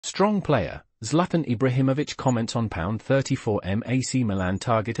strong player, Zlatan Ibrahimovic comments on £34m AC Milan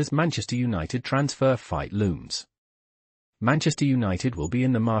target as Manchester United transfer fight looms. Manchester United will be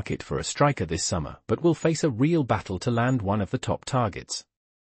in the market for a striker this summer but will face a real battle to land one of the top targets.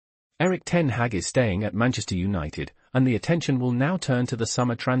 Erik Ten Hag is staying at Manchester United, and the attention will now turn to the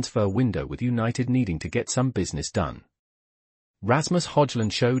summer transfer window with United needing to get some business done. Rasmus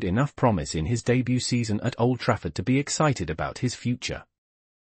Hojlund showed enough promise in his debut season at Old Trafford to be excited about his future.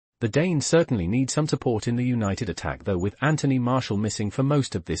 The Dane certainly needs some support in the United attack though, with Anthony Martial missing for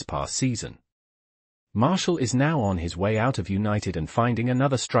most of this past season. Martial is now on his way out of United, and finding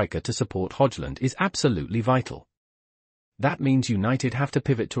another striker to support Hojlund is absolutely vital. That means United have to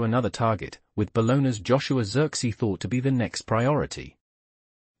pivot to another target, with Bologna's Joshua Zirkzee thought to be the next priority.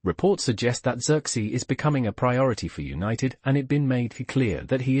 Reports suggest that Zirkzee is becoming a priority for United, and it's been made clear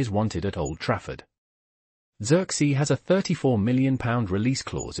that he is wanted at Old Trafford. Zirkzee has a £34 million release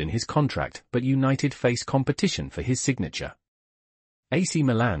clause in his contract, but United face competition for his signature. AC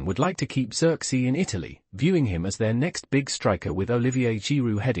Milan would like to keep Zirkzee in Italy, viewing him as their next big striker, with Olivier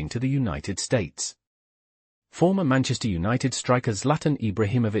Giroud heading to the United States. Former Manchester United striker Zlatan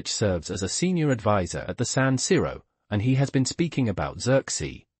Ibrahimovic serves as a senior advisor at the San Siro, and he has been speaking about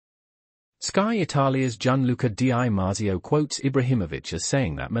Zirkzee. Sky Italia's Gianluca Di Marzio quotes Ibrahimovic as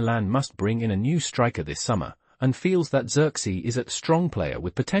saying that Milan must bring in a new striker this summer, and feels that Zirkzee is a strong player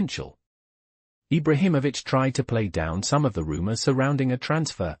with potential. Ibrahimovic tried to play down some of the rumours surrounding a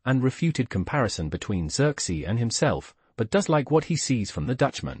transfer and refuted comparison between Zirkzee and himself, but does like what he sees from the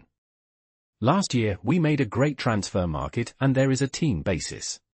Dutchman. Last year we made a great transfer market and there is a team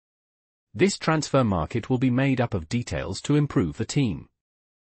basis. This transfer market will be made up of details to improve the team.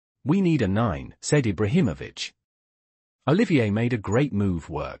 We need a 9, said Ibrahimovic. Olivier made a great move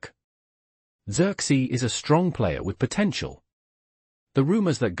work. Zirkzee is a strong player with potential. The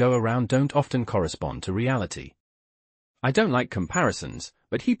rumours that go around don't often correspond to reality. I don't like comparisons,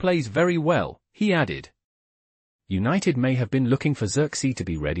 but he plays very well, he added. United may have been looking for Zirkzee to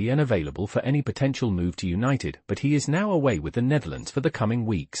be ready and available for any potential move to United, but he is now away with the Netherlands for the coming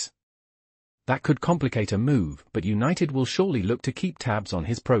weeks. That could complicate a move, but United will surely look to keep tabs on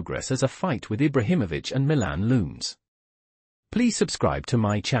his progress as a fight with Ibrahimovic and Milan looms. Please subscribe to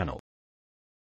my channel.